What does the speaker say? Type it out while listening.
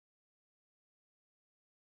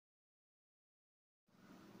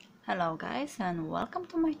Hello guys and welcome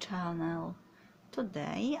to my channel.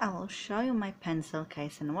 Today I will show you my pencil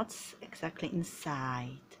case and what's exactly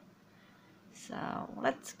inside. So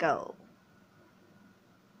let's go.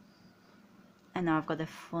 And now I've got a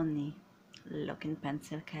funny looking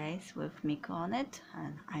pencil case with Miko on it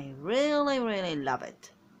and I really love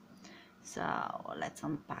it. So let's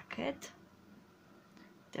unpack it.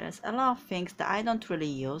 There's a lot of things that I don't really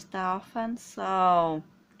use that often, so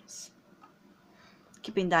just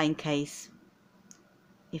keeping that in case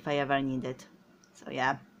if I ever need it. So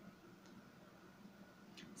yeah.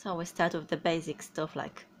 So we start with the basic stuff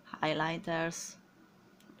like highlighters,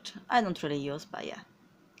 which I don't really use, but yeah,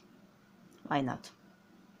 why not?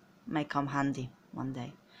 May come handy one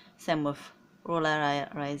day. Same with ruler,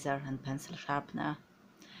 eraser and pencil sharpener.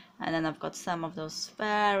 And then I've got some of those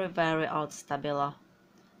very old Stabilo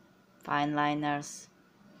fine liners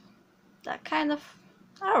that kind of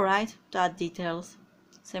alright to add details.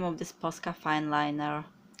 Same with this Posca fine liner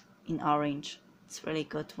in orange. It's a really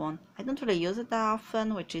good one. I don't really use it that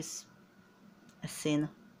often, which is a sin.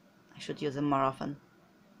 I should use it more often.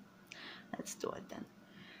 Let's do it then.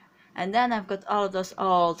 And then I've got all those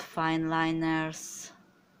old fine liners.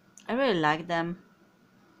 I really like them.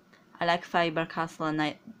 I like Faber-Castell and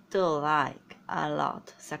I do like a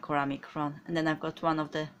lot Sakura Micron. And then I've got one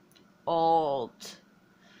of the old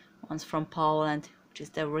ones from Poland, which is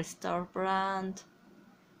the Restore brand.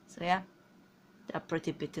 So yeah, they're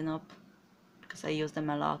pretty beaten up because I use them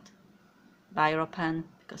a lot. Biro pen,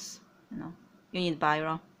 because you need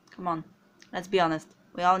Biro. Come on, let's be honest,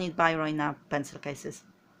 we all need Biro in our pencil cases.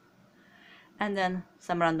 And then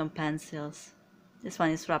some random pencils. This one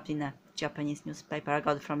is wrapped in a Japanese newspaper. I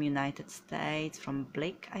got it from United States, from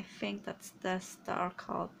Blick, I think that's the store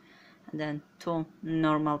called. And then two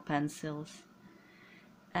normal pencils.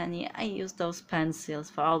 And yeah, I use those pencils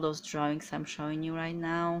for all those drawings I'm showing you right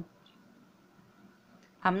now.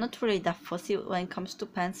 I'm not really that fussy when it comes to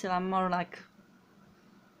pencil. I'm more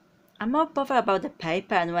bothered about the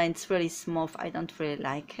paper, and when it's really smooth I don't really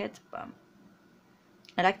like it, but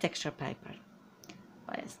I like texture paper.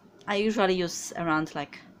 But yes, I usually use around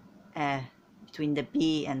like between the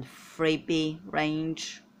B and 3B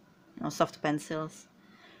range, soft pencils.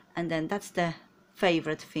 And then that's the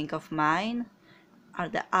favorite thing of mine are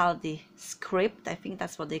the Aldi Script, I think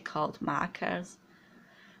that's what they called, markers,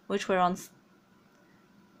 which were on,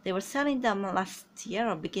 they were selling them last year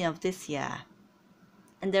or beginning of this year,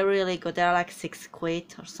 and they're really good. They're like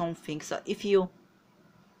 £6 or something. So if you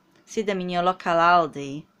see them in your local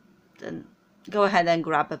Aldi, then go ahead and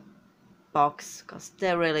grab a box because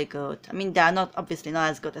they're really good. I mean, they're not obviously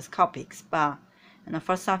not as good as Copics, but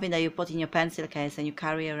for something that you put in your pencil case and you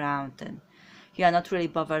carry around and you are not really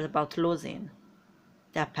bothered about losing,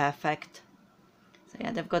 they're perfect. So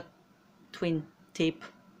yeah, they've got twin tip,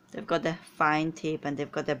 they've got the fine tip, and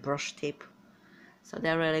they've got the brush tip. So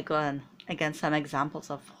they're really good. And again, some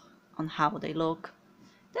examples on how they look.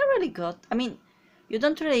 They're really good. I mean, you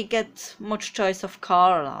don't really get much choice of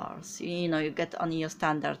colors. You get only your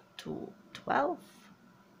standard 12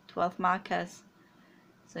 markers.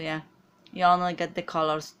 So yeah, you only get the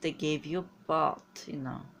colors they give you, but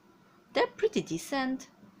they're pretty decent.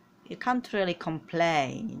 You can't really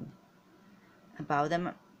complain about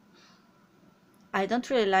them. I don't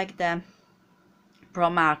really like the Pro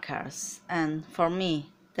markers, and for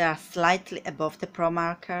me they are slightly above the Pro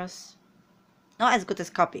markers. Not as good as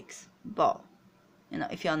Copics, but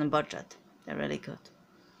if you're on a budget, they're really good.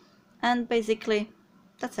 And basically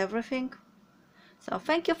that's everything. So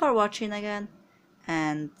thank you for watching again,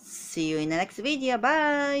 and see you in the next video.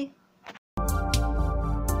 Bye.